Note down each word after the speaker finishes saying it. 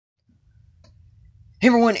Hey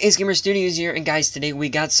everyone, Ace Gamer Studios here, and guys, today we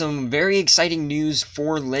got some very exciting news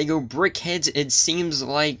for LEGO Brickheadz. It seems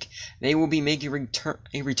like they will be making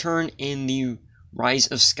a return in the Rise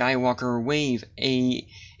of Skywalker wave. A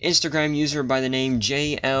Instagram user by the name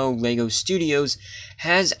JL Lego Studios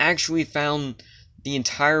has actually found the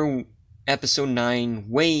entire Episode 9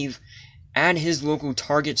 wave at his local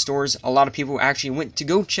Target stores. A lot of people actually went to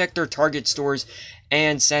go check their Target stores,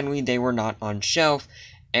 and sadly they were not on shelf.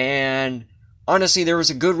 And honestly, there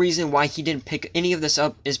was a good reason why he didn't pick any of this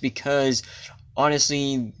up, is because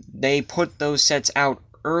honestly they put those sets out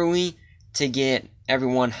early to get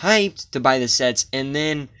everyone hyped to buy the sets, and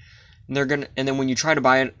then when you try to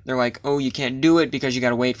buy it, they're like, oh, you can't do it because you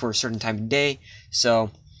gotta wait for a certain time of day.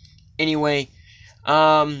 So anyway,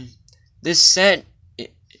 this set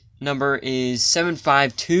number is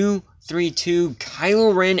 75232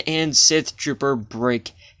 Kylo Ren and Sith Trooper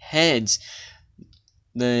Brickheadz.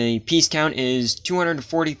 The piece count is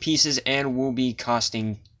 240 pieces and will be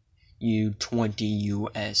costing you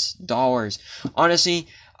 $20 US. Honestly,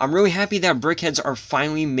 I'm really happy that Brickheadz are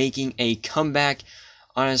finally making a comeback.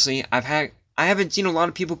 Honestly, I haven't seen a lot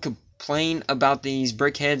of people complain about these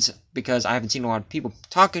Brickheadz because I haven't seen a lot of people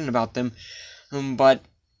talking about them, but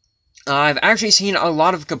I've actually seen a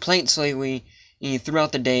lot of complaints lately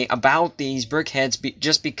throughout the day about these Brickheadz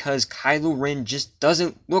just because Kylo Ren just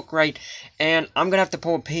doesn't look right. And I'm gonna have to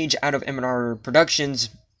pull a page out of M&R Productions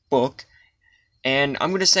book, and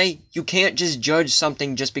I'm gonna say you can't just judge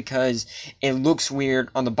something just because it looks weird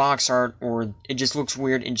on the box art, or it just looks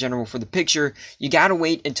weird in general for the picture. You gotta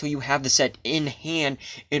wait until you have the set in hand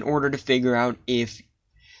in order to figure out if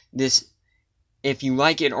you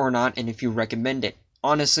like it or not, and if you recommend it.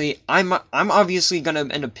 Honestly, I'm obviously gonna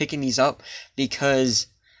end up picking these up because,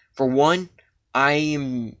 for one,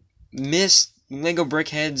 I miss LEGO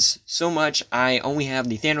Brickheadz so much. I only have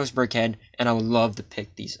the Thanos Brickhead, and I would love to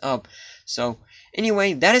pick these up. So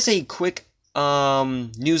anyway, that is a quick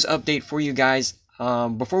news update for you guys.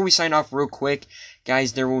 Before we sign off real quick,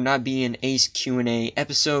 guys, there will not be an Ace Q&A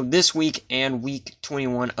episode this week, and week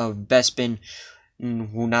 21 of Bespin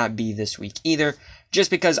will not be this week either, just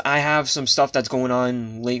because I have some stuff that's going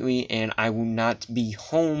on lately and I will not be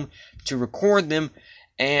home to record them,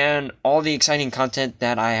 and all the exciting content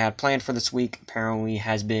that I had planned for this week apparently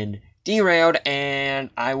has been derailed,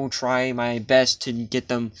 and I will try my best to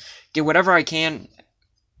get whatever I can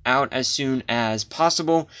out as soon as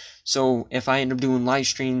possible. So if I end up doing live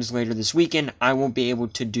streams later this weekend, I won't be able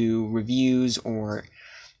to do reviews or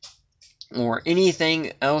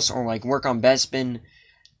anything else, or like work on Bespin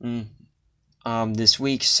this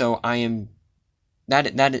week. So I am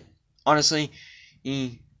honestly,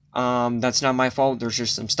 that's not my fault. There's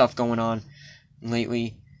just some stuff going on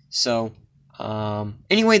lately. So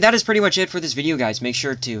anyway, that is pretty much it for this video, guys. Make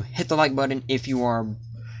sure to hit the like button if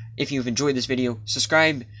you've enjoyed this video.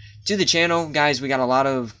 Subscribe to the channel, guys. We got a lot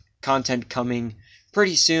of content coming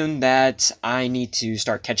pretty soon that I need to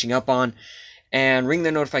start catching up on. And ring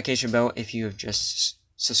the notification bell if you have just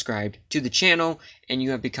subscribed to the channel and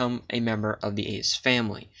you have become a member of the Ace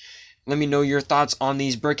family. Let me know your thoughts on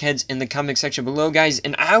these Brickheadz in the comment section below, guys,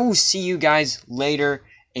 and I will see you guys later.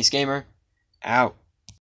 Ace Gamer, out.